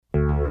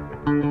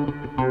Can't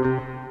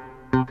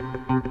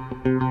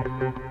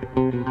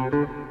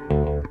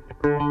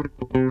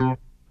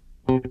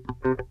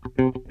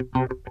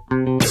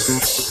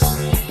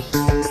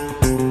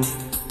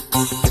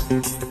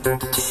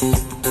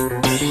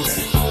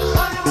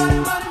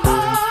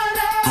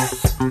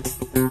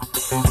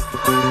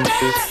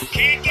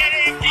get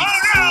him. Oh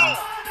no!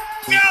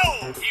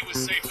 No! He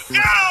was safe. No!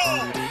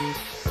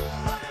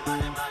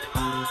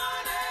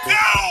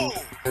 No!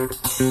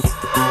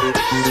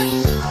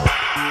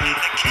 And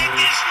the kick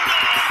is no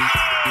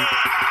good.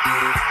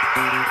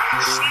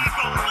 Sleep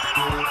a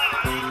little high.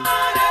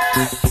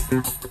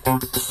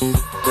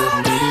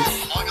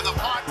 Look at the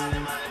punt.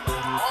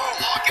 Oh,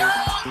 look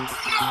out!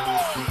 No!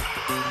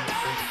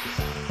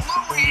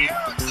 Louis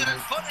Erickson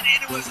has put it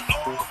into his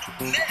own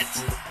net.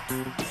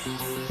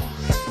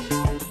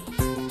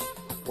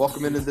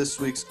 Welcome into this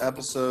week's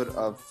episode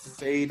of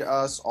Fade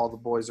Us. All the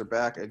boys are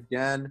back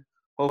again.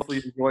 Hopefully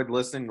you enjoyed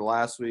listening to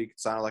last week. It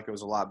sounded like it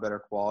was a lot better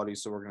quality,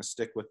 so we're going to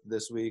stick with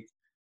this week.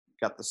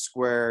 Got the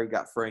Square,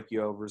 got Frankie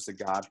Overs, the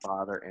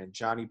Godfather, and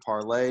Johnny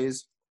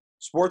Parlays.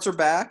 Sports are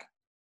back.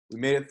 We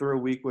made it through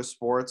a week with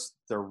sports.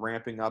 They're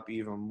ramping up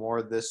even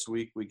more this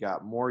week. We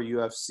got more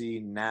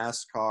UFC,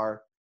 NASCAR,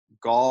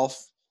 golf,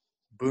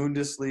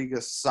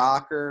 Bundesliga,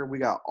 soccer. We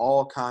got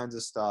all kinds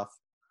of stuff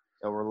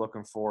that we're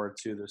looking forward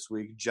to this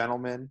week.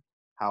 Gentlemen,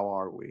 how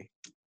are we?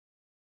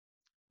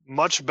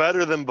 Much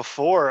better than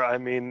before. I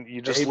mean,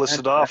 you just Amen.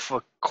 listed off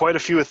quite a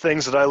few of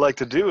things that I like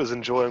to do is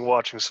enjoying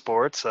watching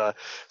sports.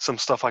 Some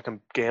stuff I can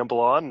gamble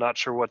on. Not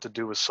sure what to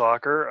do with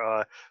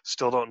soccer.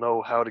 Still don't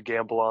know how to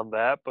gamble on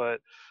that,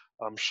 but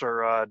I'm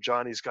sure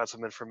Johnny's got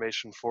some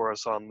information for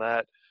us on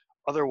that.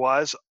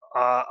 Otherwise,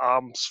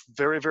 I'm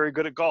very, very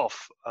good at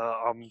golf.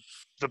 I'm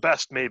the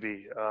best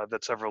maybe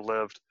that's ever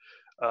lived.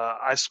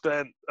 I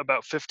spent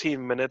about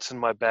 15 minutes in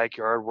my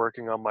backyard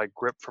working on my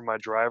grip for my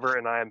driver,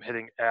 and I am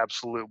hitting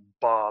absolute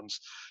bombs.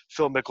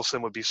 Phil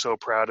Mickelson would be so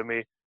proud of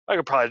me. I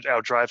could probably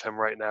outdrive him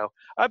right now.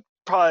 I'd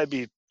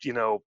probably be,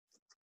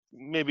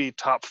 maybe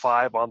top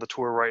 5 on the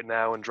tour right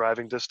now in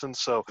driving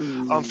distance, so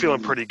I'm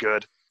feeling pretty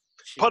good.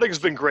 Putting's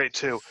been great,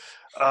 too.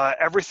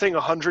 Everything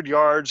 100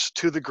 yards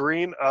to the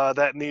green,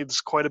 that needs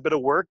quite a bit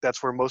of work.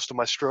 That's where most of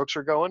my strokes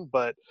are going,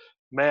 but,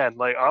 man,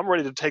 I'm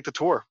ready to take the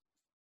tour.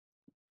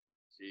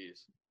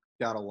 Jeez.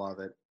 Gotta love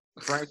it.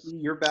 Frankie,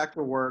 you're back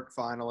to work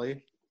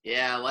finally.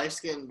 Yeah, life's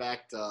getting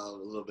back to a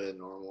little bit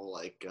normal.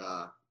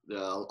 A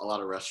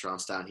lot of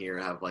restaurants down here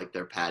have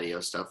their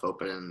patio stuff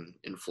open.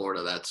 In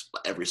Florida, that's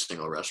every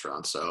single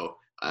restaurant. So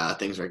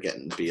things are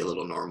getting to be a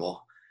little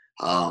normal.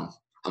 I'm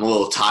a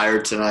little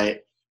tired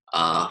tonight.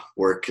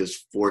 Work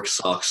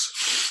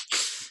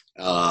sucks.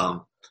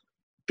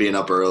 Being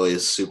up early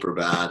is super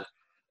bad.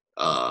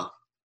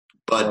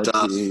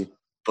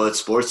 But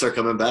sports are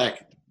coming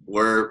back.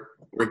 We're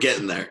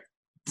getting there.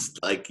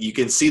 You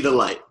can see the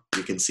light.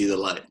 You can see the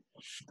light.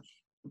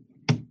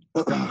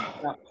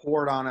 Got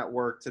poured on at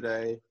work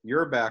today.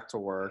 You're back to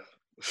work.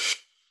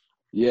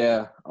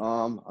 Yeah.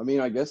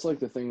 I guess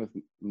the thing with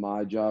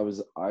my job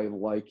is I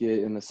like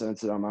it in the sense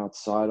that I'm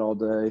outside all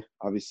day.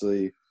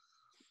 Obviously,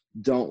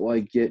 don't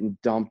like getting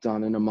dumped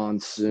on in a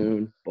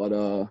monsoon, but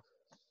kind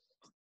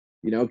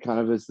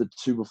of as the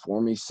two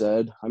before me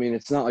said,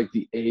 it's not like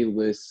the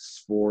A-list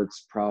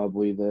sports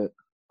probably that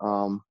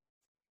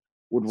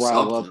would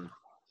rile up.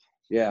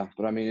 Yeah,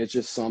 but it's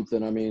just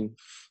something.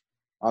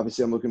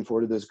 Obviously I'm looking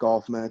forward to this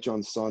golf match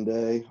on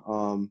Sunday.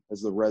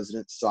 As the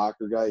resident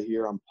soccer guy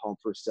here, I'm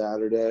pumped for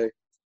Saturday.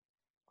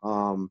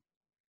 And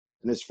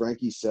as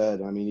Frankie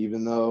said,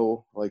 even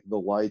though the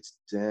lights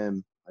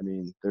dim,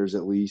 there's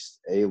at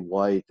least a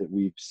light that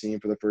we've seen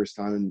for the first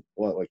time in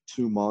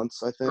 2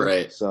 months, I think.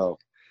 Right. So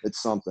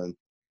it's something.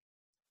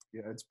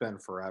 Yeah, it's been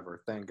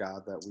forever. Thank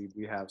God that we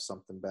have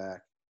something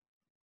back.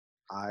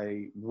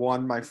 I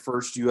won my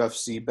first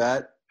UFC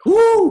bet.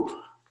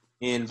 Woo!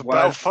 In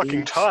About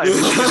fucking time.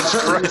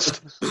 Jesus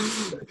Christ.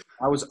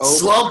 I was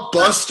Slump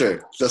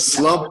buster. The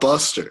slump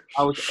buster.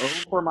 I was 0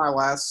 for my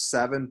last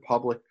 7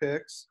 public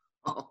picks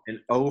and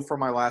 0 for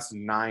my last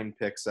 9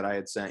 picks that I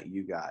had sent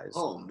you guys.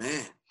 Oh,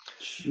 man.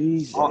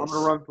 Jesus. I'm going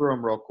to run through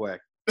them real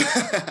quick.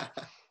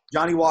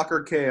 Johnny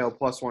Walker KO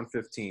plus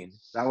 115.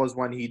 That was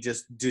when he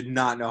just did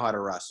not know how to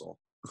wrestle.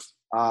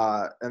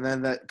 And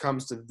then that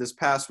comes to this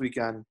past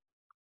weekend.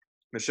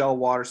 Michelle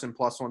Waterson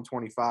plus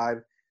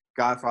 125.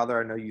 Godfather,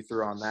 I know you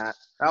threw on that.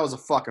 That was a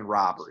fucking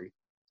robbery.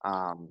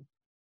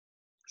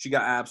 She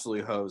got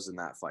absolutely hosed in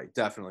that fight.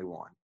 Definitely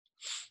won.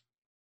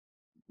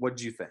 What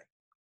did you think?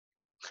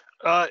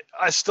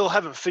 I still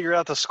haven't figured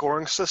out the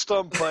scoring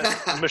system, but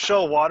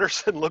Michelle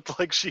Waterson looked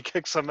like she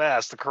kicked some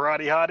ass. The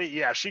karate hottie,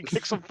 yeah, she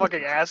kicked some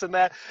fucking ass in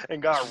that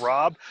and got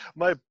robbed.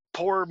 My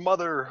poor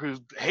mother, who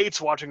hates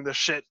watching this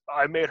shit,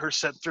 I made her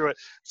sit through it.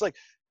 It's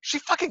She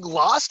fucking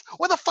lost?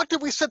 Why the fuck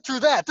did we sit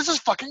through that? This is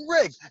fucking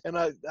rigged. And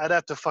I'd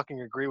have to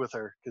fucking agree with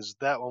her because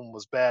that one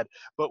was bad.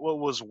 But what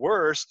was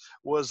worse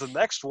was the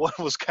next one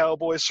was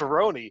Cowboy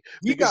Cerrone.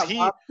 Because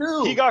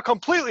he got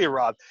completely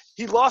robbed.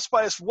 He lost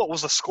by what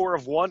was the score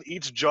of 1?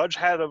 Each judge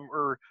had him,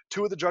 or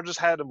 2 of the judges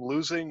had him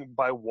losing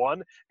by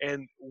 1,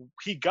 and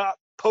he got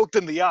poked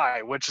in the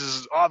eye, which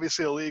is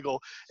obviously illegal,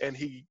 and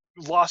he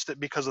lost it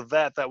because of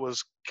that. That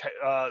was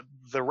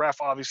the ref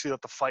obviously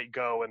let the fight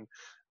go, and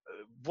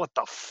what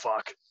the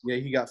fuck? Yeah,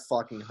 he got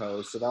fucking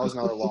hosed. So that was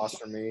another loss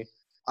for me.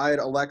 I had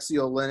Alexei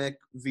Oleinik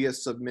via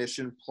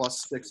submission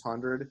plus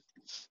 600.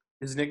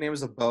 His nickname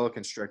is a boa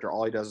constrictor.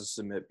 All he does is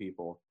submit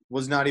people.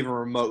 Was not even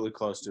remotely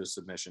close to a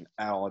submission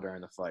at all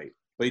during the fight.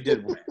 But he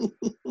did win.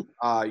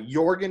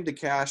 Jorgen De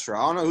Castro.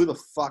 I don't know who the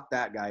fuck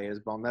that guy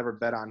is, but I'll never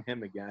bet on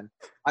him again.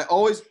 I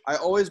always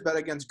bet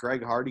against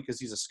Greg Hardy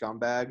because he's a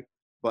scumbag.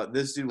 But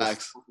this dude was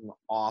fucking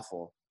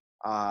awful.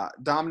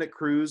 Dominic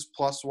Cruz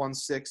plus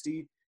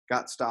 160.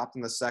 Got stopped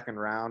in the second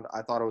round.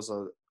 I thought it was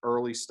an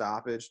early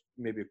stoppage,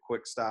 maybe a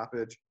quick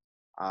stoppage,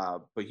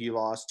 but he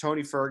lost.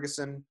 Tony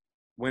Ferguson,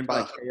 win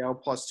by KO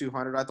plus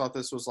 200. I thought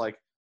this was like,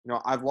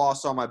 I've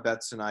lost all my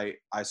bets tonight.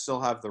 I still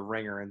have the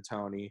ringer in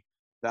Tony.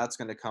 That's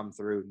going to come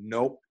through.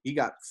 Nope. He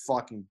got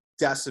fucking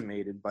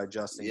decimated by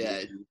Justin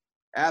Gaethje.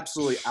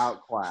 Absolutely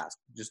outclassed,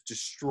 just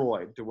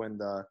destroyed to win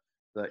the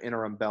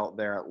interim belt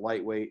there at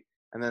lightweight.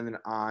 And then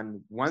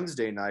on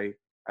Wednesday night,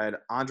 I had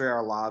Andrei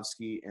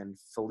Arlovsky and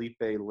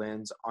Felipe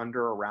Lins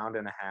under a round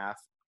and a half.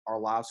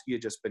 Arlovsky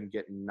had just been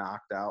getting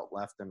knocked out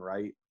left and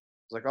right.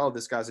 It's like, oh,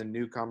 this guy's a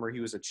newcomer. He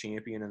was a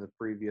champion in the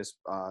previous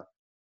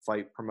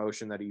fight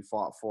promotion that he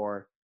fought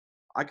for.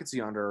 I could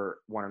see under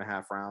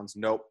 1.5 rounds.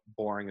 Nope,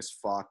 boring as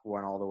fuck.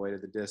 Went all the way to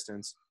the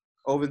distance.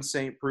 Ovince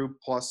St. Preux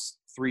plus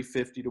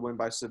 350 to win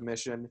by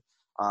submission.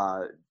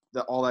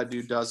 All that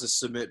dude does is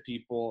submit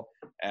people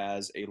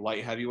as a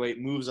light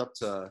heavyweight. Moves up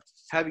to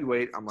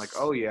heavyweight. I'm like,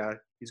 oh, yeah.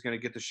 He's going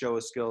to get to show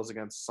his skills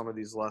against some of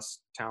these less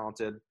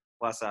talented,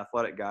 less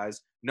athletic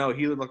guys. No,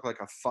 he would look like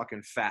a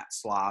fucking fat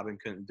slob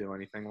and couldn't do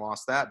anything.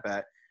 Lost that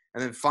bet.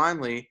 And then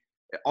finally,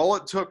 all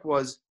it took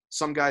was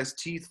some guy's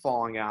teeth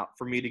falling out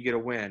for me to get a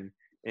win.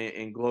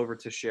 And Glover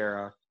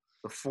Teixeira,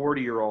 the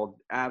 40-year-old,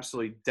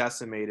 absolutely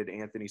decimated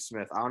Anthony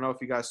Smith. I don't know if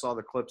you guys saw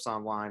the clips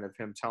online of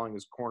him telling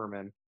his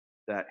cornerman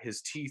that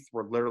his teeth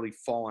were literally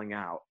falling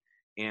out.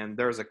 And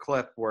there's a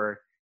clip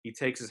where he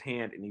takes his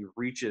hand and he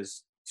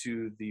reaches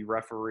to the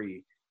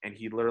referee and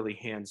he literally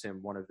hands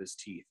him one of his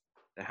teeth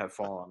that have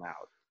fallen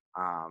out.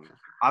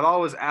 I thought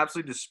it was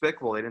absolutely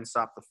despicable. They didn't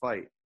stop the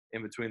fight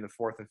in between the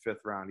 4th and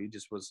 5th round. He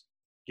just was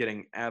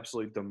getting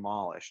absolutely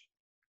demolished.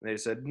 And they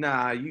said,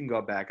 nah, you can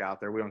go back out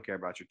there. We don't care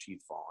about your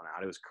teeth falling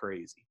out. It was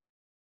crazy.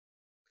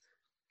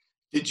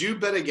 Did you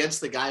bet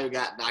against the guy who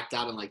got knocked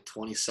out in like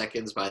 20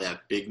 seconds by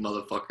that big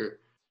motherfucker?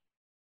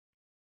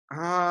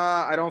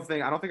 I don't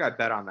think I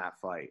bet on that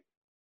fight.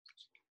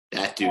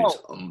 That dude's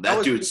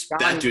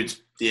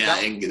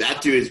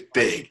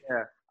big.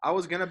 Yeah, I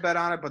was gonna bet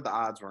on it, but the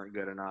odds weren't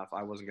good enough.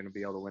 I wasn't gonna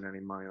be able to win any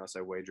money unless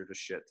I wagered a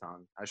shit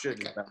ton. I should have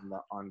just bet on the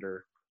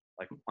under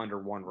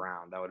 1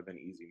 round. That would have been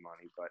easy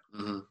money. But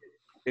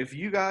if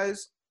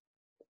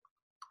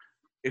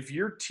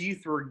your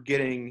teeth were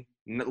getting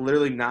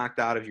literally knocked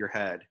out of your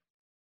head,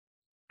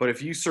 but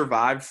if you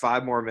survived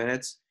 5 more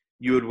minutes,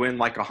 you would win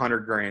like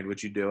 $100,000.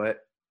 Would you do it?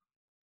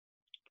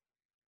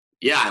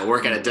 Yeah, I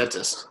work at a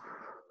dentist.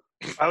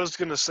 I was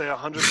gonna say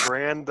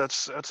 $100,000.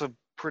 That's a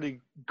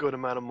pretty good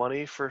amount of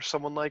money for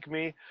someone like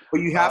me.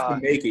 But you have to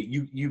make it.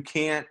 You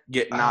can't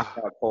get knocked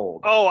out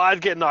cold. Oh,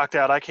 I'd get knocked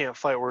out. I can't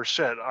fight worth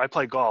shit. I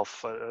play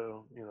golf.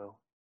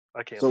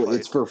 I can't. So fight.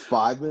 it's for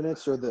 5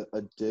 minutes or the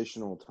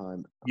additional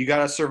time? You got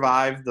to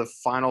survive the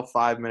final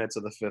 5 minutes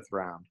of the 5th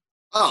round.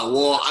 Oh,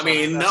 well, I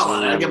mean, no.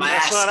 I'd get my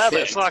ass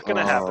kicked. It's not going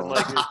to happen.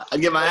 Like,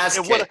 I'd get my ass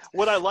kicked.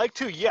 Would I like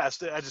to?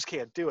 Yes. I just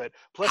can't do it.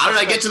 Plus, how did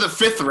I get to the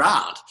 5th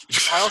round?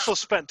 I also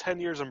spent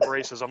 10 years in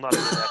braces. I'm not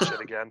doing that shit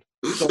again.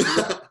 So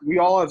we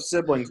all have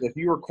siblings. If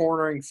you were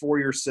cornering for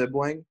your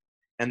sibling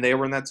and they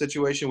were in that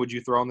situation, would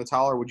you throw in the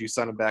towel or would you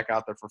send them back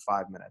out there for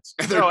 5 minutes?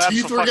 And their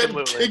teeth were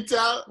getting kicked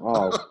out?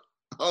 Oh,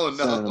 no.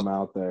 Send them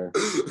out there.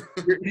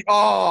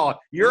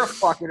 You're a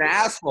fucking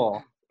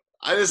asshole.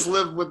 I just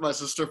lived with my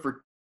sister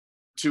for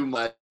 2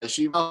 months.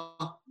 Dude,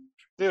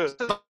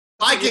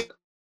 I can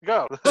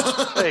go.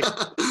 Hey.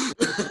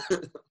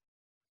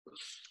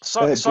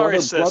 Sorry,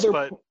 sis,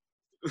 but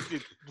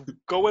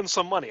go win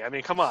some money. I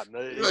mean, come on.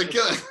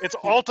 It's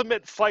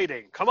ultimate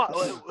fighting. Come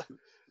on.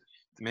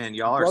 Man,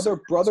 y'all are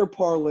Brother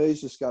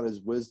Parlay's just got his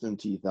wisdom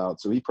teeth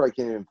out, so he probably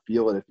can't even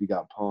feel it if he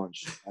got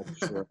punched. That's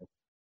sure.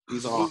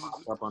 He's all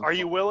up on. Are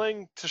you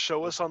willing to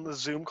show us on the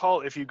Zoom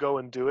call if you go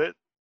and do it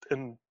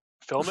and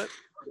film it?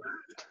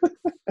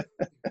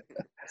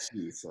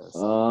 Jesus.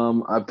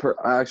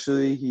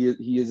 Actually,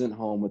 he isn't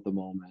home at the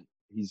moment.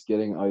 He's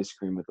getting ice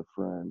cream with a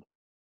friend.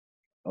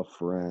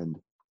 Friend.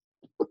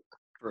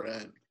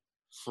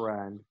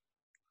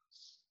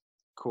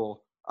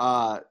 Cool.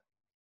 So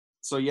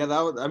yeah,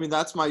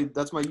 that's my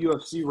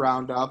UFC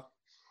roundup.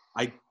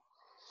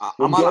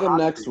 We'll get him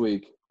next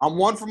week. I'm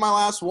one for my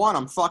last one.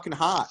 I'm fucking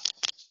hot.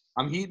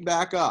 I'm heating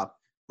back up.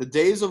 The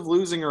days of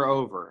losing are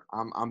over.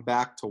 I'm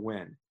back to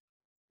win.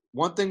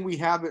 One thing we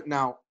haven't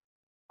now,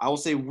 I will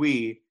say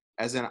we,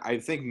 as in I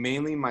think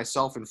mainly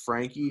myself and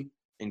Frankie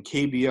and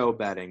KBO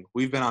betting,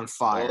 we've been on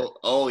fire.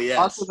 Oh yes.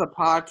 Us as a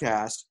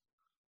podcast,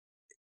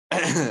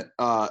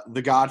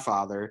 The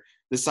Godfather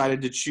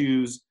decided to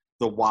choose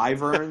the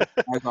Wyverns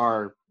as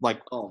our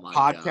Oh my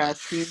podcast God.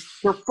 team.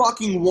 They're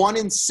fucking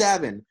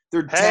 1-7.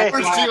 They're Hey. dead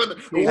Worst last. team in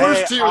the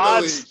worst team in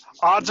the league.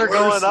 Odds are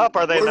going up,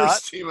 are they not?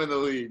 Worst team in the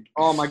league.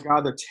 Oh my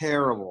God, they're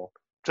terrible.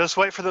 Just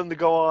wait for them to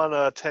go on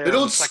a tear. They in the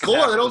don't second score.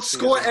 half They of the don't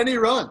score season. any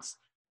runs.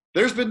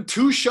 There's been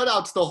 2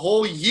 shutouts the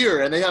whole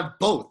year, and they have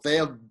both. They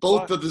have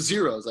both of the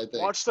zeros, I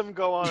think. Watch them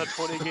go on a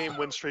 20-game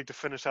win streak to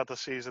finish out the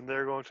season.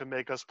 They're going to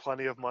make us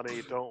plenty of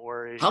money. Don't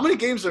worry. How many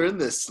games are in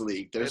this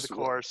league? Stay There's the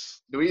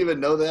course. Do we even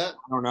know that?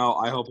 I don't know.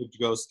 I hope it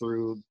goes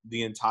through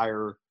the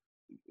entire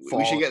fall.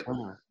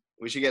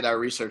 We should get our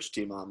research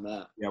team on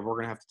that. Yeah, we're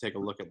gonna have to take a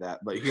look at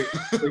that. But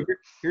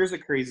here's a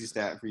crazy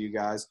stat for you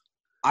guys.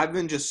 I've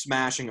been just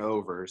smashing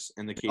overs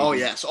in the KBO. Oh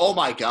yes. Oh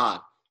my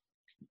God.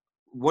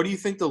 What do you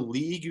think the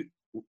league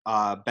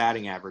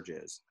batting average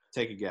is?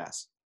 Take a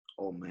guess.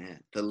 Oh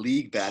man. The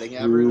league batting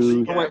average.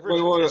 Dude. Oh,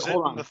 wait, Is it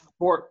hold in on. the-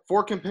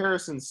 For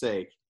comparison's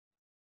sake,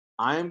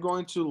 I am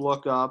going to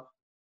look up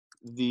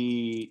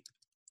the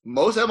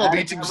Most MLB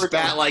Batting teams average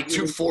bat of like the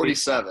league.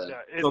 247.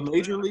 Yeah,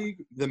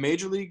 the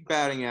major league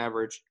batting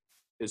average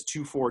is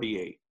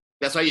 248.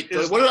 That's why.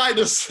 Is- What did I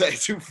just say?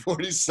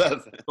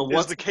 247. So Is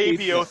what's the KBO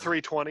KBO?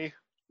 320?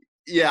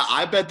 Yeah,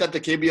 I bet that the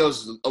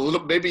KBO's a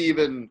little, maybe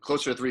even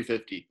closer to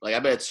 350. Like I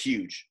bet it's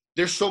huge.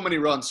 There's so many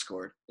runs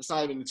scored. It's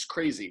not even. It's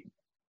crazy.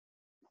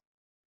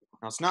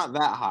 Now it's not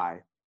that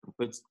high,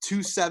 but it's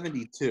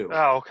 272.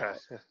 Oh, okay.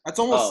 That's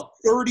almost Oh.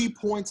 30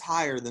 points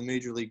higher than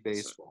Major League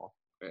Baseball.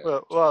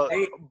 Well,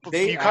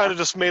 They you kind of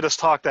just made us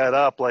talk that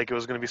up like it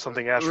was going to be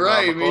something Right,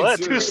 astronomical. me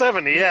too.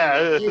 270,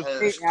 yeah.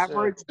 They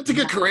average It's a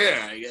good career,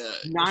 I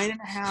guess.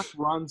 9.5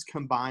 runs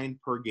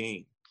combined per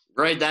game.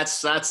 Right,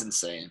 that's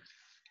insane.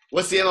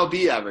 What's the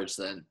MLB average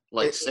then?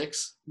 Like It-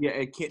 6? Yeah,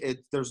 it can't.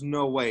 There's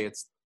no way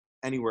it's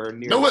anywhere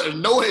near. No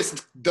way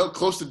it's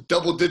close to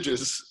double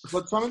digits.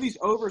 But some of these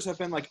overs have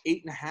been like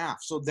 8.5.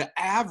 So the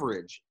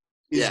average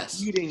is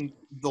Yes. beating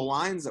the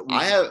lines that we've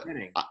I have- been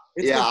getting. I-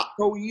 It's yeah. been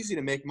so easy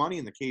to make money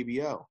in the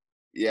KBO.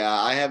 Yeah,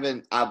 I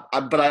haven't.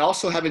 But I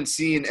also haven't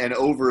seen an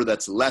over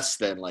that's less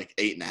than like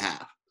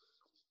 8.5.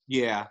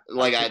 Yeah.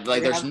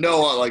 There's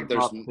no like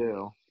there's Up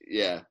too.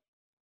 yeah.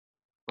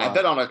 I But-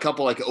 bet on a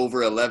couple like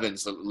over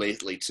 11s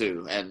lately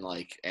too, and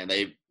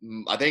they.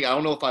 I think I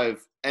don't know if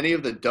I've any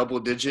of the double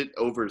digit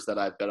overs that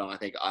I've bet on. I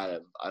think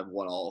I've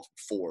won all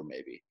 4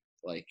 maybe.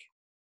 Like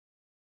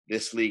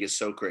this league is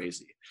so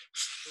crazy.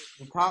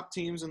 The top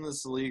teams in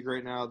this league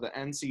right now, the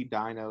NC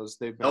Dinos,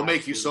 they've been They'll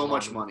make you so absolutely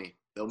much running. money.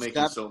 They'll make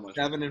you so much.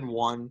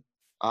 7-1.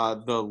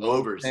 The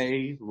Overs.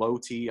 low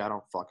T, I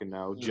don't fucking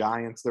know.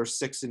 Giants, they're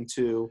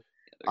 6-2.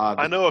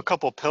 I know a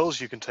couple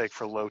pills you can take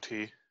for low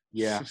T.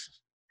 Yeah.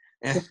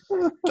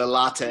 The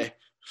latte.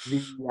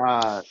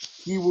 The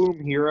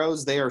Kiwoom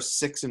Heroes, they are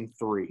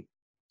 6-3.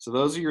 So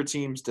those are your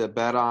teams to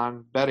bet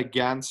on. Bet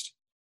against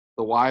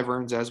the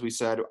Wyverns, as we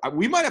said.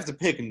 We might have to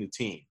pick a new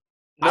team.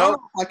 I don't No,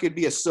 know if I could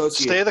be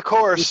associated. stay the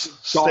course.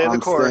 Stay the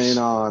I'm course. staying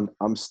on.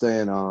 I'm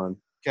staying on.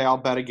 Okay, I'll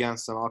bet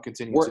against them. I'll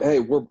continue.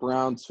 We're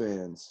Browns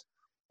fans.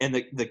 And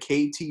the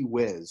KT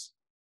Wiz,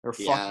 they're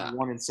Yeah. fucking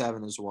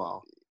 1-7 as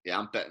well. Yeah,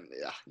 I'm betting.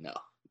 Yeah, no,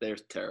 they're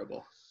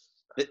terrible.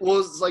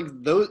 It's like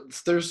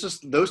those. There's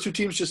just those 2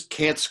 teams just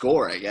can't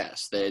score. I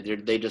guess they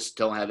just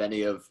don't have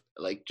any of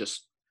like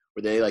just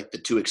were they like the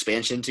 2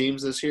 expansion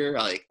teams this year?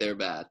 Like they're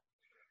bad.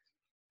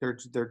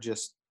 They're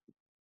just.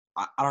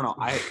 I don't know.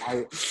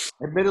 I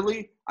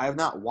admittedly I have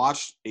not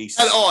watched a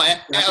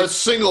A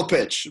single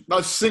pitch.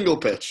 A single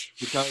pitch.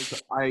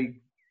 because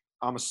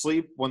I'm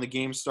asleep when the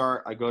games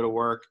start. I go to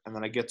work and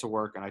then I get to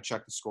work and I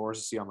check the scores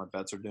to see how my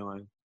bets are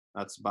doing.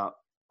 That's about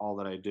all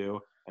that I do,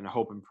 and I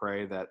hope and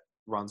pray that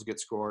runs get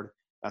scored.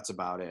 That's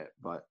about it.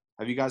 But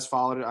have you guys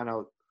followed it? I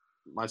know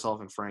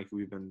myself and Frank,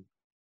 we've been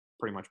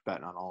pretty much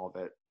betting on all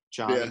of it.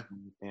 John Yeah.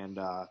 and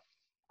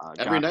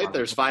Every night Godfather.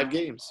 there's 5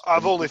 games.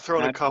 I've only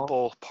thrown a That's all.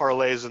 couple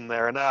parlays in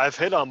there, and I've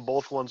hit on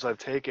both ones I've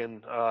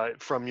taken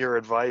from your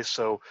advice.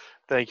 So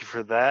thank you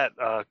for that.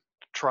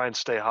 Try and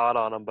stay hot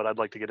on them, but I'd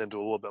like to get into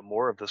a little bit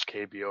more of this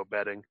KBO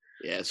betting.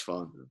 Yeah, it's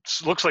fun.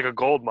 Looks like a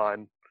gold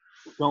mine.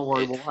 Don't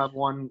worry, we'll have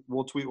one.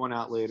 We'll tweet one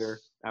out later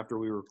after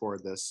we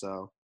record this.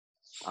 So,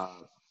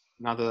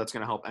 not that that's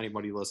going to help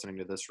anybody listening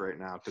to this right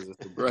now because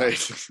it's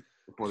Right.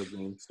 before the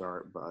games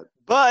start. But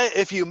But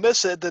if you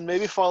miss it, then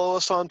maybe follow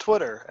us on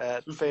Twitter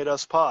at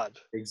FadeUsPod.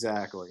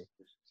 exactly.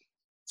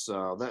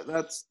 So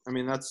that's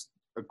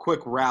a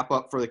quick wrap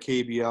up for the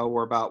KBO.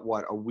 We're about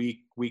a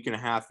week and a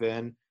half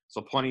in,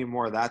 so plenty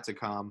more of that to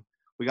come.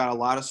 We got a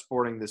lot of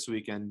sporting this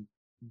weekend.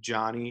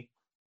 Johnny,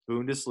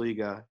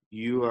 Bundesliga,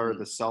 you are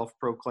the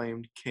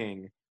self-proclaimed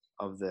king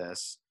of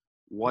this.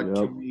 What Yep.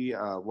 can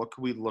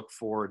we look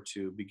forward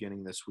to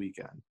beginning this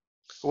weekend?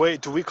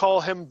 Wait, do we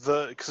call him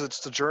because it's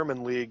the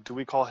German league, do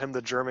we call him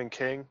the German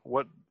king?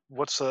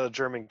 What's a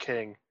German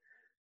king?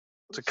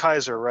 It's a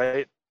Kaiser,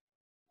 right?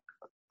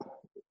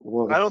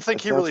 Well, I don't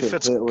think if he that's really what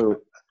fits. Hitler,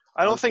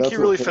 I don't if think he that's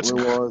what really fits.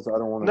 Hitler was, I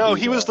don't want to No,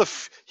 do he was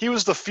that. he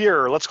was the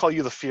Führer. Let's call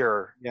you the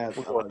Führer. Yeah,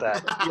 We'll go with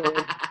that.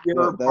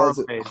 Pure That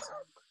barmaids.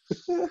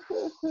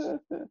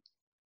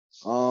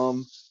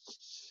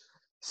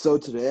 So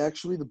today,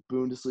 actually, the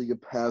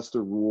Bundesliga passed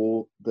a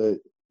rule that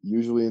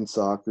usually in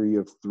soccer you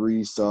have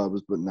 3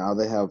 subs, but now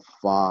they have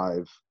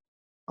 5.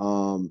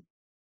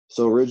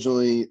 So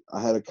originally,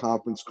 I had a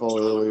conference call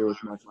earlier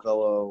with my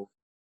fellow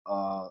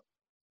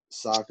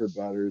soccer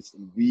bettors,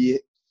 and we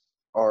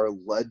are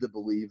led to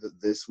believe that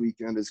this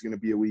weekend is going to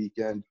be a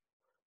weekend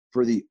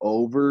for the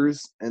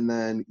overs, and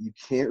then you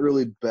can't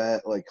really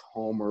bet like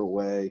home or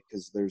away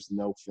because there's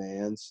no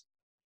fans.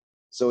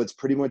 So it's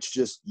pretty much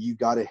just you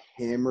got to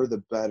hammer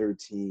the better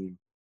team.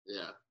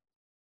 Yeah.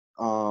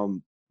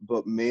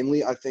 But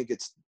mainly I think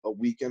it's a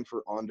weekend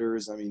for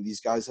unders. I mean, these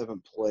guys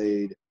haven't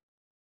played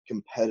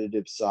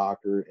competitive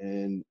soccer,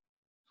 and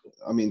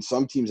I mean,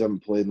 some teams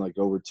haven't played in like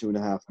over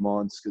 2.5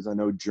 months because I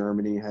know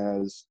Germany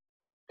has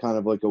kind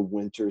of like a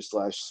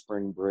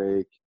winter/spring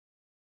break.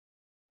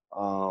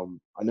 I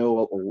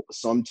know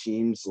some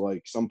teams,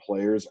 like some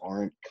players,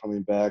 aren't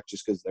coming back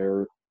just because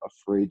they're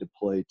afraid to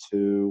play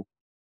too.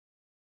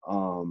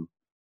 Um,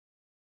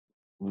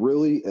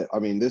 Really, I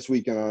mean, this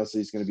weekend honestly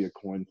is going to be a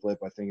coin flip.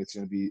 I think it's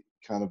going to be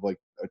kind of like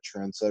a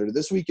trendsetter.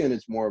 This weekend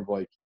it's more of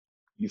like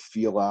you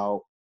feel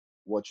out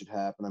what should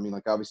happen. I mean,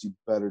 like obviously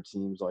better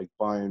teams like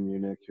Bayern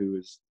Munich, who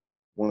is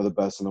one of the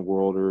best in the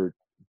world, or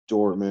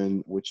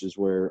Dortmund, which is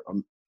where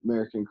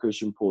American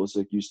Christian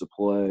Pulisic used to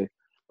play.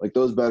 Like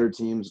those better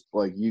teams,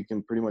 like you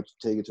can pretty much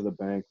take it to the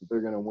bank. They're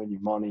going to win you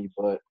money,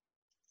 but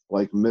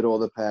like middle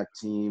of the pack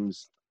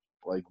teams,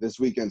 like this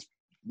weekend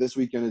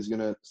is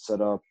going to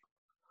set up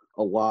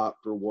a lot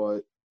for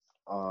what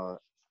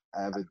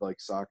avid like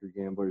soccer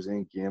gamblers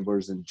and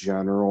gamblers in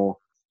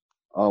general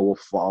will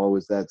follow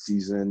as that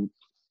season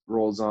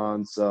rolls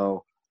on.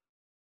 So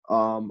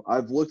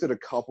I've looked at a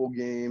couple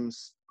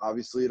games.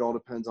 Obviously, it all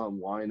depends on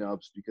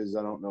lineups because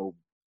I don't know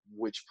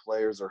which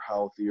players are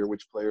healthy or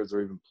which players are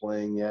even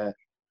playing yet.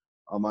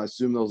 I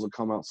assume those will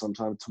come out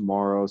sometime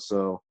tomorrow.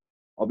 So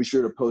I'll be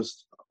sure to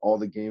post all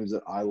the games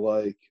that I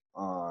like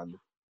on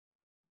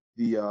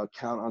the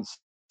account on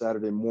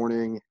Saturday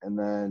morning, and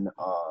then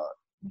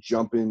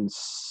jumping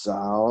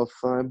south,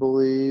 I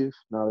believe.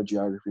 Not a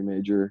geography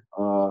major.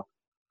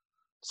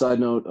 Side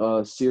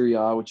note: Serie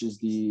A, which is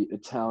the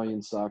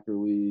Italian soccer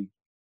league,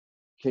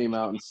 came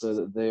out and said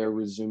that they are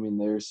resuming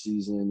their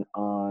season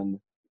on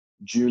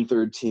June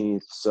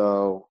 13th.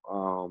 So,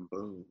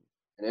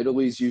 and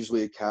Italy's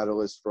usually a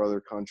catalyst for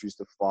other countries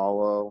to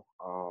follow.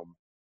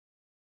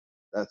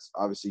 That's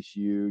obviously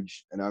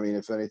huge. And I mean,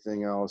 if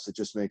anything else, it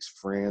just makes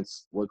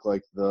France look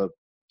like the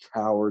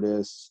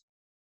cowardice,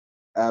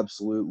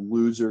 absolute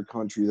loser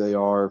country they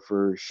are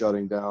for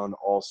shutting down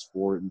all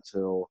sport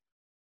until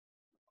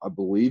I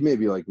believe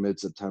maybe like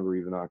mid-September,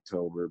 even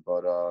October.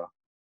 But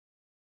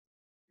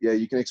yeah,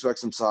 you can expect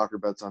some soccer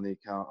bets on the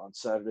account on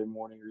Saturday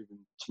morning or even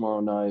tomorrow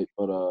night.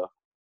 But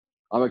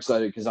I'm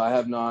excited because I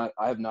have not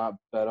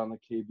bet on the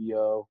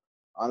KBO.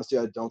 Honestly,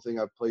 I don't think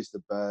I've placed a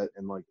bet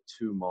in like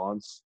 2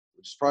 months,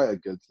 which is probably a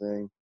good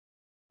thing.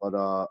 But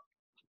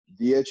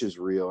the itch is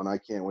real, and I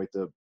can't wait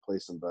to play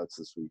some bets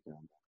this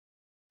weekend.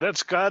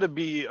 That's got to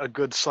be a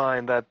good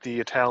sign that the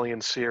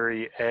Italian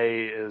Serie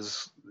A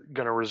is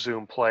going to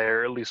resume play,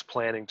 or at least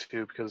planning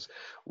to, because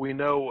we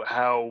know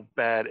how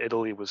bad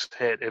Italy was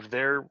hit. If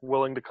they're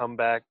willing to come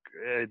back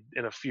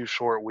in a few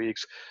short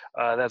weeks,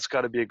 that's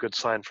got to be a good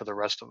sign for the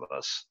rest of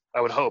us.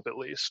 I would hope, at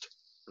least.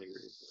 I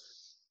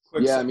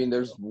agree. Yeah, I mean,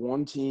 there's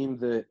one team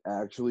that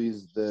actually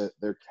is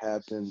their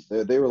captain.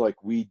 They were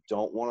like, we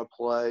don't want to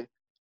play,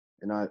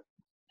 and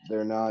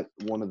they're not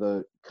one of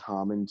the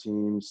common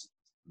teams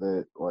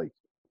that like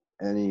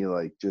any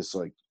like just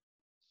like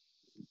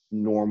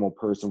normal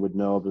person would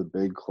know of the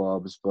big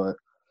clubs. But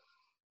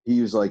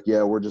he was like,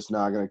 yeah, we're just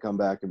not going to come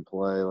back and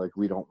play. Like,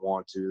 we don't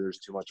want to. There's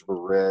too much of a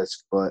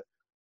risk. But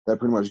that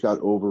pretty much got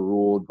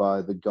overruled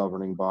by the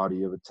governing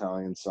body of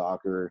Italian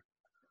soccer.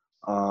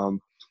 But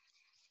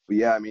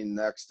yeah, I mean,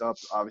 next up,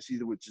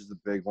 obviously, which is the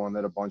big one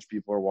that a bunch of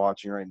people are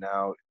watching right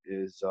now,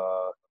 is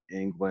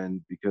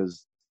England,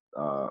 because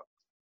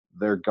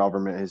their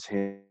government has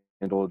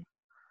handled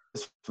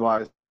this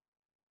by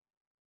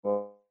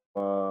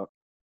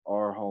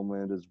our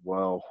homeland as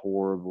well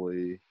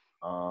horribly.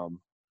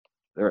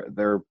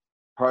 They're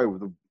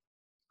probably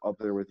up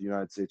there with the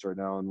United States right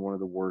now in one of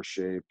the worst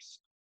shapes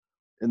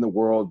in the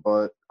world.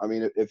 But I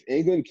mean, if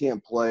England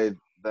can't play,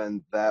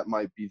 then that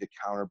might be the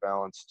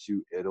counterbalance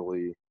to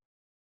Italy.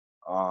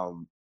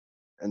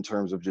 In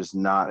terms of just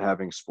not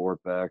having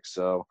sport back.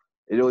 So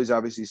Italy's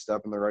obviously a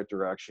step in the right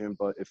direction,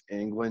 but if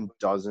England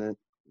doesn't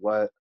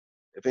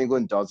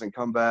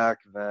come back,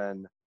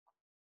 then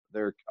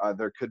there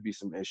could be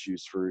some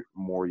issues for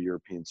more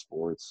European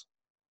sports.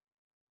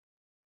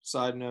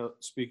 Side note: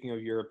 speaking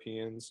of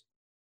Europeans,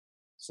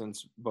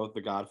 since both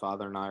the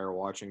Godfather and I are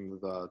watching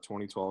the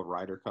 2012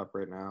 Ryder Cup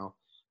right now,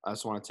 I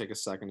just want to take a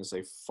second to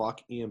say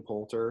fuck Ian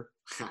Poulter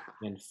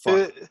and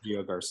fuck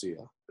Gio Garcia.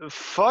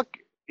 Fuck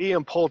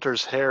Ian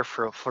Poulter's hair,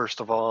 first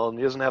of all, and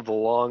he doesn't have the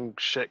long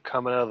shit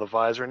coming out of the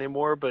visor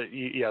anymore, but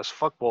yes,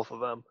 fuck both of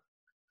them.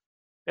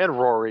 And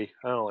Rory.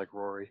 I don't like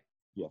Rory.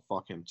 Yeah,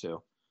 fuck him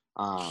too.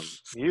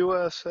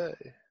 USA.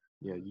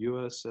 Yeah,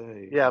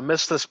 USA. Yeah, I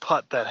missed this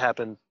putt that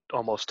happened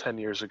almost 10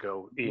 years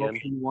ago, Ian.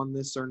 If he won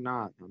this or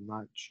not, I'm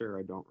not sure.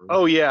 I don't remember.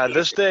 Oh, yeah,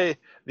 this day,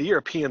 the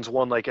Europeans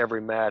won like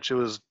every match. It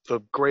was the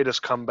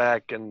greatest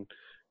comeback in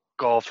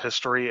golf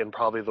history and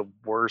probably the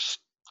worst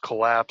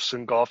collapse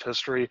in golf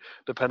history,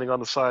 depending on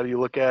the side you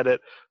look at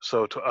it.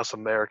 So to us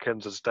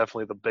Americans, it's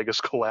definitely the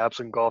biggest collapse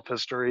in golf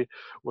history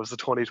was the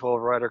 2012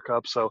 Ryder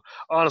Cup. So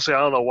honestly, I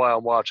don't know why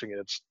I'm watching it.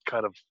 It's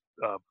kind of,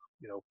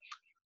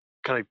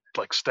 kind of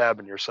like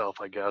stabbing yourself,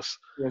 I guess.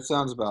 Yeah,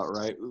 sounds about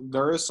right.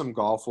 There is some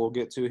golf we'll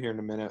get to here in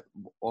a minute.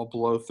 I'll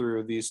blow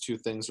through these two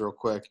things real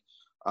quick.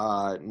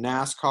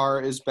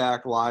 NASCAR is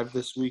back live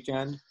this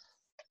weekend.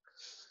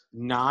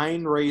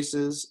 9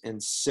 races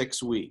in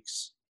 6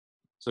 weeks.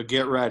 So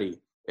get ready.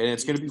 And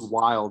it's going to be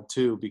wild,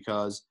 too,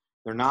 because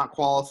they're not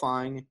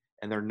qualifying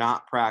and they're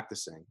not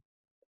practicing.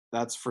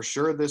 That's for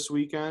sure this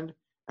weekend,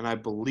 and I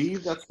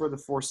believe that's for the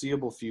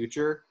foreseeable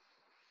future.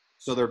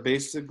 So they're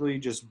basically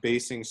just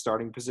basing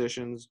starting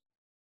positions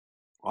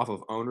off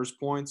of owners'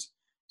 points.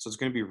 So it's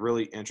going to be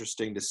really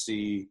interesting to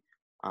see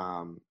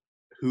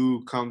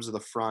who comes to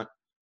the front,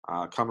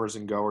 comers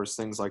and goers,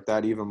 things like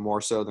that, even more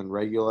so than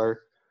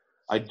regular.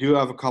 I do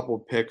have a couple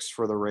picks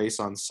for the race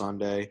on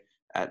Sunday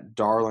at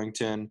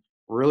Darlington.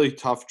 Really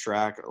tough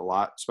track,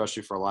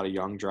 especially for a lot of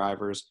young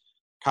drivers.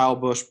 Kyle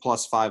Busch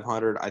plus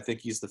 500. I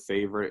think he's the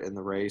favorite in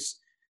the race.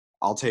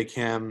 I'll take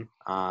him.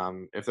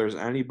 If there's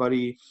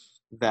anybody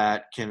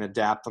that can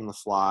adapt on the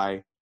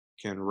fly,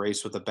 can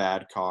race with a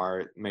bad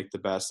car, make the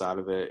best out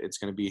of it, it's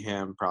going to be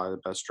him, probably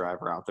the best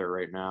driver out there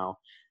right now.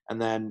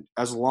 And then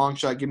as a long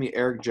shot, give me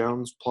Eric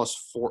Jones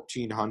plus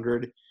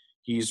 1,400.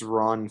 He's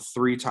run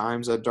 3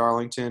 times at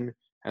Darlington,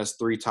 has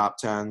 3 top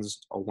 10s,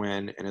 a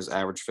win, and his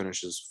average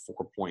finish is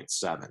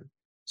 4.7.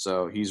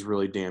 So he's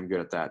really damn good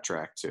at that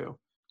track too.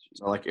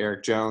 So I like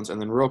Eric Jones. And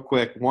then real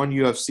quick, one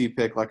UFC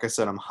pick. Like I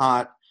said, I'm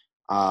hot.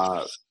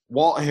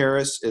 Walt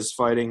Harris is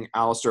fighting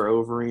Alistair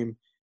Overeem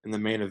in the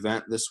main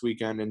event this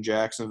weekend in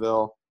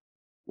Jacksonville.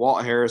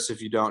 Walt Harris,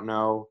 if you don't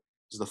know,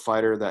 is the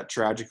fighter that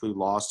tragically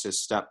lost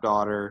his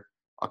stepdaughter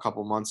a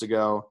couple months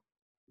ago.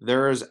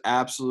 There is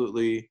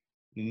absolutely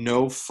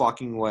no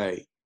fucking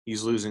way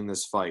he's losing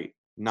this fight.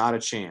 Not a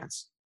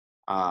chance.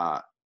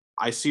 I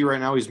see right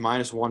now he's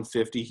minus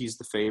 150. He's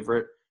the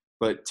favorite.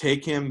 But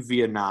take him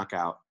via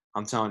knockout.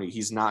 I'm telling you,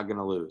 he's not going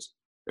to lose.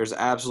 There's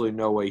absolutely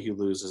no way he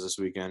loses this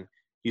weekend.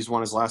 He's won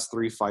his last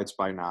 3 fights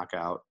by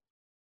knockout.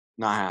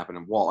 Not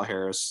happening. Walt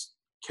Harris,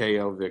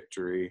 KO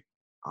victory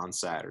on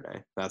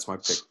Saturday. That's my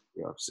pick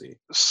for UFC.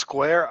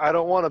 Square, I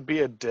don't want to be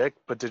a dick,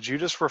 but did you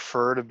just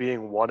refer to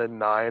being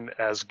 1-9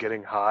 as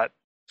getting hot?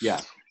 Yeah.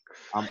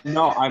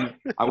 No,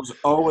 I was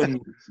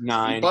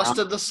 0-9. You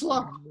busted the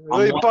slump.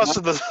 You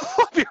busted the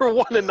You're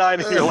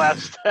 1-9 in your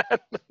last 10.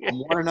 I'm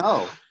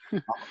 1-0.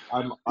 He's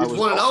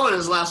 1-0 in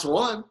his last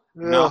one.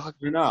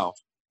 No.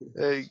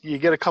 You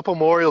get a couple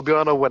more, you'll be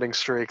on a winning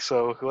streak.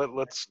 So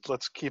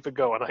let's keep it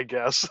going, I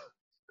guess.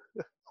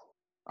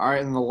 All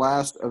right, and the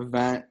last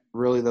event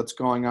really that's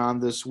going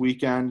on this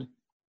weekend,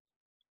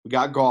 we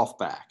got golf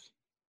back.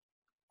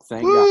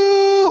 Thank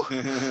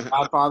God.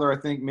 Godfather, I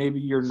think maybe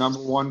your number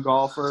 1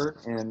 golfer,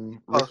 and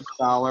Ricky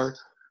Fowler.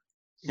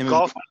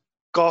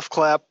 Golf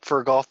clap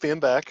for golf being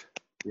back.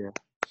 Yeah.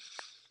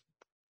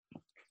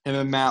 Him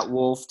and Matt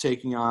Wolff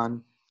taking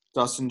on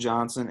Dustin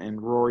Johnson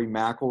and Rory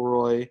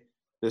McIlroy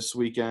this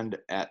weekend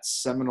at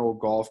Seminole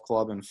Golf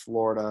Club in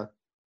Florida.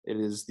 It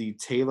is the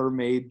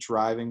tailor-made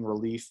driving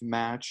relief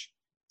match.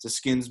 It's a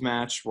skins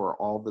match where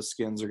all the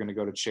skins are going to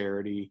go to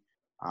charity.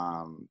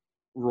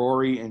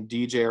 Rory and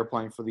DJ are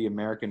playing for the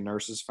American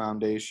Nurses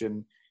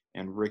Foundation,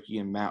 and Ricky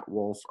and Matt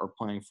Wolff are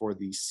playing for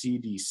the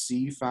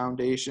CDC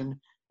Foundation.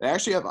 They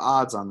actually have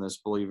odds on this,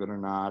 believe it or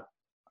not.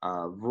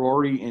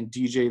 Rory and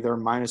DJ, they're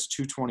minus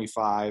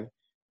 225,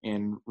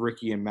 and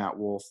Ricky and Matt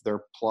Wolff,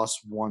 they're plus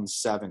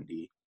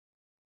 170.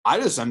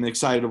 I'm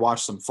excited to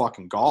watch some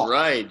fucking golf.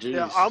 Right, geez.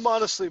 Yeah, I'm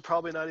honestly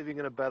probably not even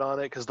going to bet on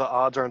it because the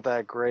odds aren't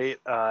that great.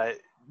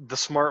 The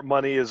smart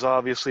money is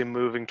obviously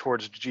moving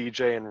towards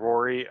GJ and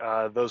Rory.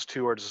 Those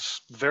two are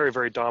just very,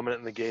 very dominant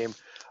in the game.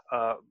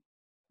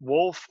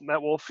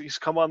 Matt Wolff, he's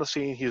come on the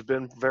scene. He's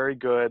been very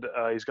good.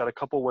 He's got a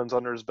couple wins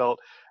under his belt.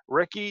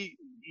 Ricky,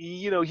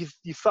 you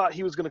thought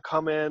he was going to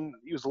come in.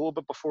 He was a little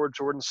bit before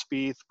Jordan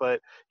Spieth,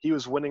 but he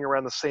was winning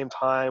around the same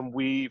time.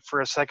 We,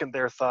 for a second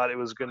there, thought it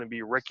was going to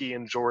be Ricky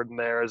and Jordan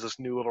there as this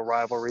new little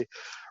rivalry.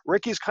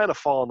 Ricky's kind of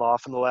fallen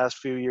off in the last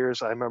few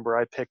years. I remember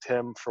I picked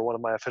him for one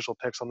of my official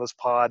picks on this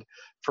pod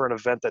for an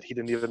event that he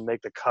didn't even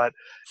make the cut.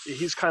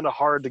 He's kind of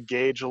hard to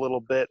gauge a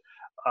little bit.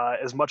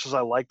 As much as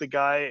I like the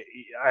guy,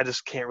 I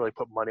just can't really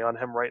put money on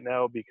him right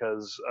now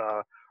because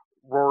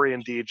Rory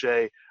and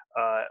DJ,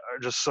 are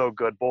just so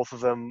good. Both of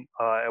them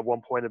at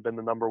one point have been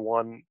the number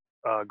one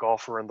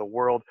golfer in the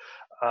world.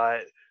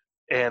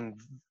 And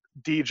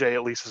DJ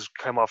at least has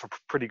come off a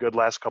pretty good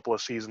last couple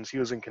of seasons. He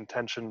was in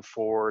contention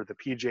for the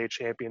PGA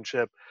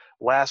Championship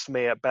last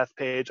May at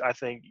Bethpage. I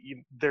think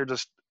they're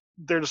just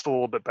a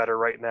little bit better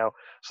right now.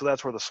 So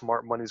that's where the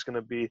smart money is going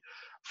to be.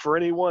 For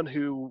anyone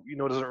who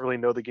doesn't really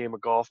know the game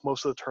of golf,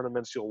 most of the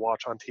tournaments you'll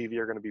watch on TV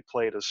are going to be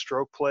played as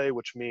stroke play,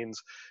 which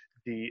means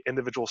the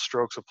individual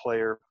strokes a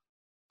player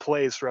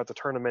plays throughout the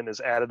tournament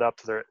is added up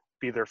to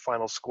their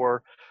final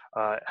score,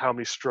 how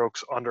many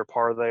strokes under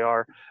par they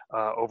are,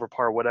 over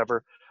par,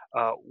 whatever.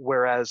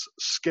 Whereas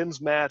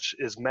skins match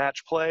is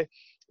match play,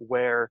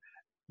 where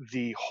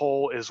the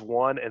hole is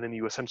won and then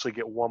you essentially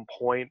get 1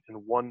 point,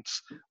 and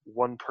once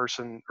one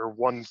person or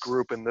one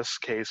group in this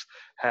case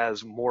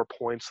has more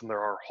points than there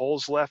are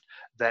holes left,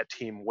 that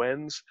team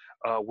wins.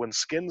 When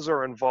skins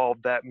are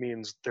involved, that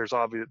means there's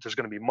going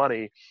to be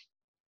money,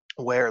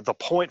 where the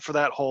point for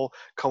that hole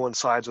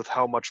coincides with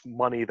how much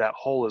money that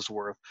hole is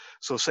worth.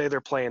 So say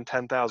they're playing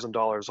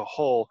 $10,000 a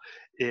hole.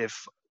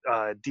 If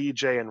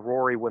DJ and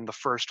Rory win the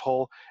first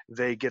hole,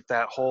 they get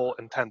that hole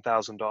and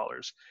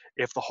 $10,000.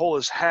 If the hole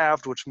is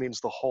halved, which means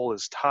the hole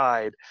is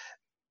tied,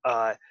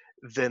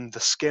 then the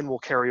skin will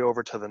carry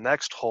over to the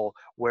next hole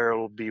where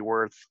it'll be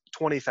worth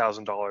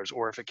 $20,000,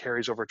 or if it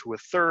carries over to a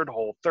third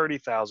hole,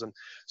 $30,000.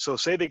 So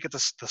say they get the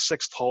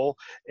sixth hole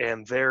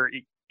and they're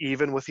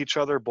even with each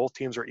other, both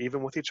teams are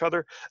even with each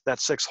other,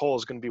 that sixth hole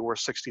is going to be worth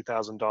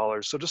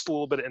 $60,000. So just a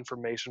little bit of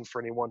information for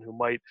anyone who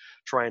might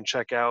try and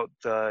check out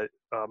the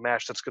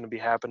match that's going to be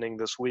happening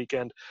this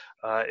weekend.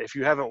 If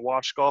you haven't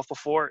watched golf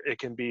before, it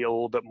can be a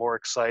little bit more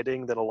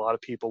exciting than a lot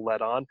of people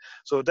let on.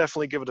 So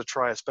definitely give it a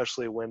try,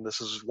 especially when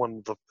this is one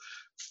of the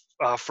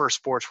first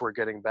sports we're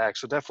getting back.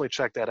 So definitely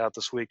check that out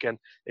this weekend.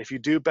 If you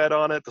do bet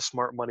on it, the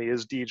smart money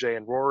is DJ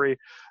and Rory.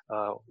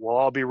 We'll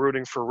all be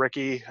rooting for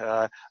Ricky.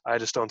 I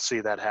just don't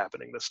see that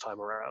happening this time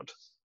around.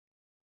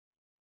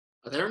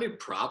 Are there any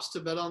props to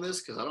bet on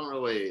this? Because I don't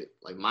really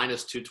like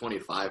minus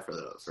 225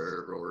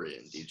 for Rory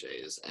and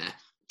DJ is.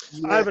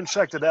 I haven't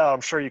checked it out.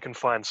 I'm sure you can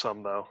find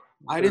some though.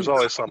 There's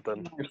always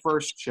something. My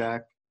first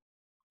check,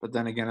 but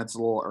then again, it's a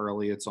little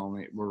early.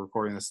 We're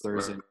recording this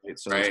Thursday night,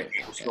 so there's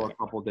still a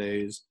couple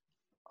days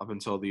up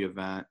until the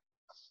event.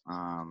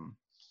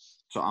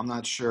 So I'm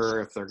not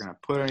sure if they're going to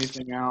put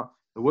anything out.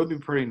 It would be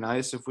pretty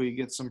nice if we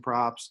get some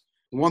props.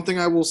 One thing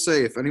I will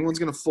say, if anyone's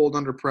going to fold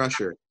under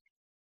pressure,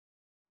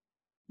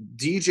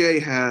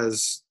 DJ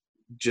has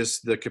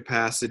just the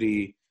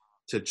capacity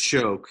to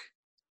choke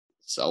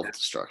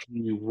self-destruction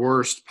in the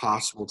worst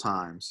possible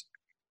times.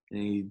 And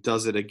he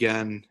does it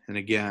again and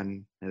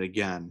again and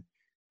again.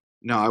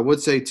 Now, I would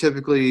say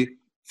typically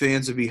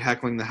fans would be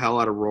heckling the hell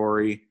out of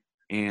Rory,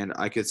 and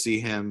I could see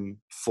him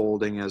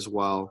folding as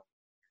well.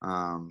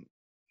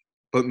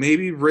 But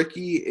maybe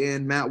Ricky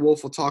and Matt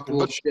Wolff will talk a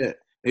little shit.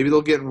 Maybe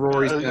they'll get in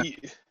Rory's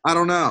head. I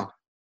don't know.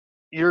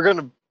 You're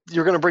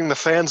gonna bring the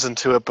fans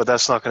into it, but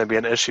that's not going to be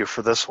an issue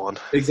for this one.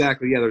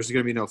 Exactly. Yeah, there's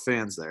going to be no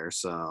fans there,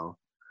 so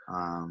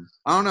I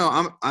don't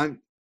know.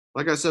 I'm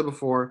like I said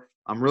before,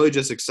 I'm really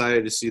just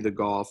excited to see the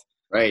golf.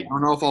 Right. I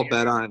don't know if I'll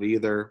bet on it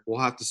either.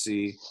 We'll have to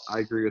see. I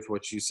agree with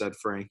what you said,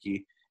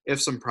 Frankie.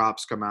 If some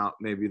props come out,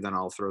 maybe then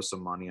I'll throw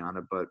some money on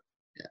it. But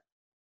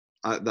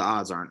the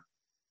odds aren't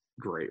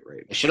great right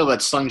now. I should have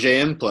let Sung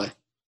Jae in play.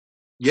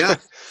 Yeah,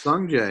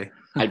 Sung Jae.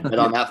 I'd bet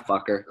on that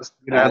fucker.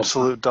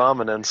 Absolute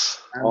dominance.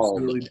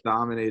 Absolutely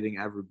dominating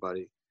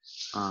everybody.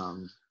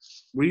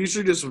 We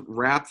usually just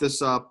wrap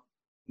this up,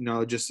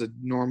 just a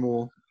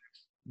normal,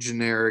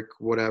 generic,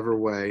 whatever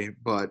way.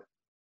 But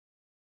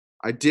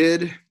I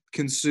did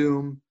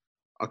consume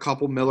a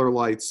couple Miller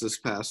Lights this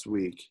past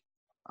week.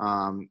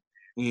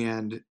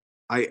 And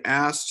I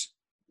asked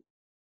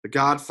the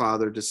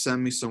Godfather to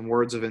send me some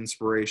words of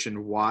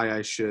inspiration why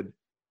I should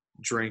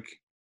drink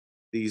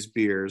these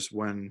beers.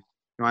 When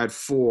I had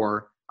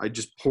 4, I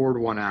just poured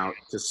one out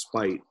to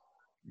spite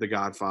the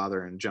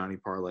Godfather and Johnny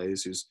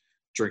Parlays, who's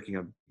drinking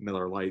a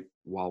Miller Lite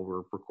while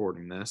we're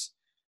recording this.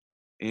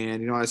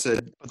 And, I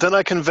said – But then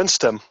I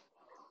convinced him.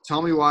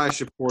 Tell me why I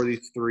should pour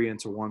these 3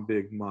 into one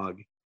big mug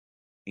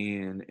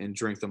and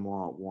drink them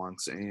all at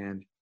once.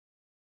 And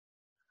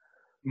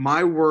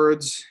my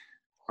words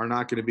are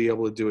not going to be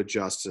able to do it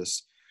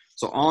justice.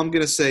 So all I'm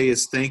going to say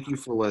is thank you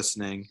for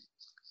listening.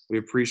 We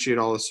appreciate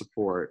all the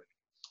support.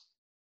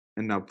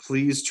 And now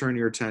please turn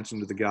your attention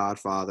to the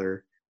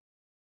Godfather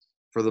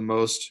for the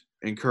most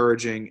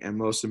encouraging and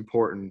most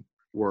important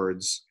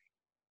words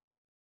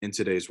in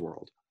today's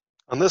world.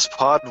 On this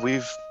pod,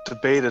 we've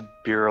debated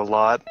beer a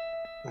lot,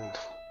 and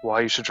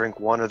why you should drink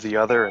one or the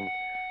other, and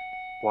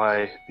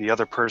why the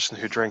other person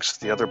who drinks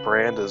the other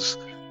brand is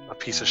a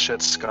piece of shit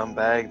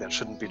scumbag that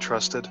shouldn't be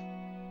trusted.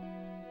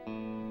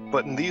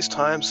 But in these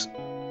times,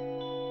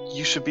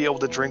 you should be able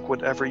to drink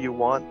whatever you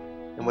want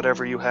and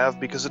whatever you have,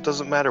 because it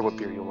doesn't matter what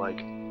beer you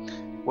like.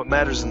 What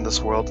matters in this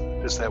world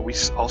is that we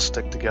all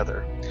stick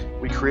together.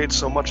 We create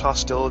so much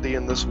hostility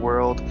in this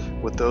world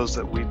with those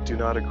that we do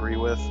not agree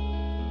with,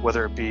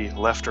 whether it be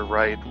left or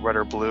right, red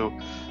or blue,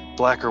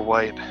 black or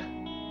white,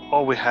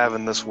 all we have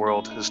in this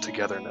world is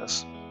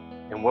togetherness.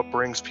 And what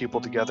brings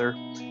people together?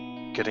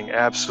 Getting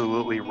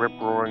absolutely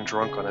rip-roaring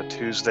drunk on a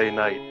Tuesday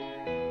night.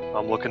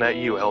 I'm looking at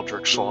you,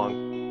 Eldrick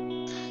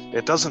Schlong.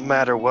 It doesn't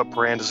matter what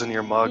brand is in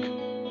your mug,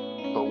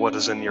 but what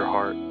is in your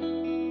heart.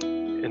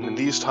 And in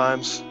these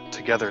times,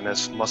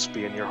 togetherness must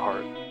be in your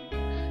heart.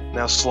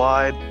 Now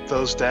slide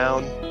those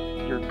down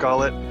your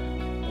gullet,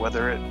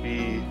 whether it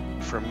be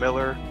for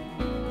Miller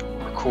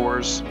or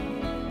Coors,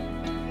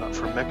 not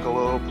for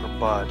Michelob or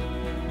Bud,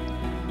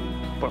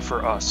 but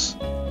for us.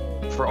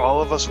 For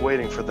all of us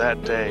waiting for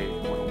that day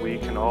when we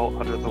can all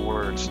utter the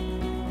words,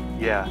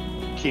 yeah,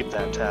 keep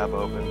that tab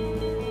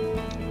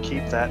open.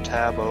 Keep that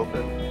tab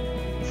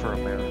open for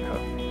America.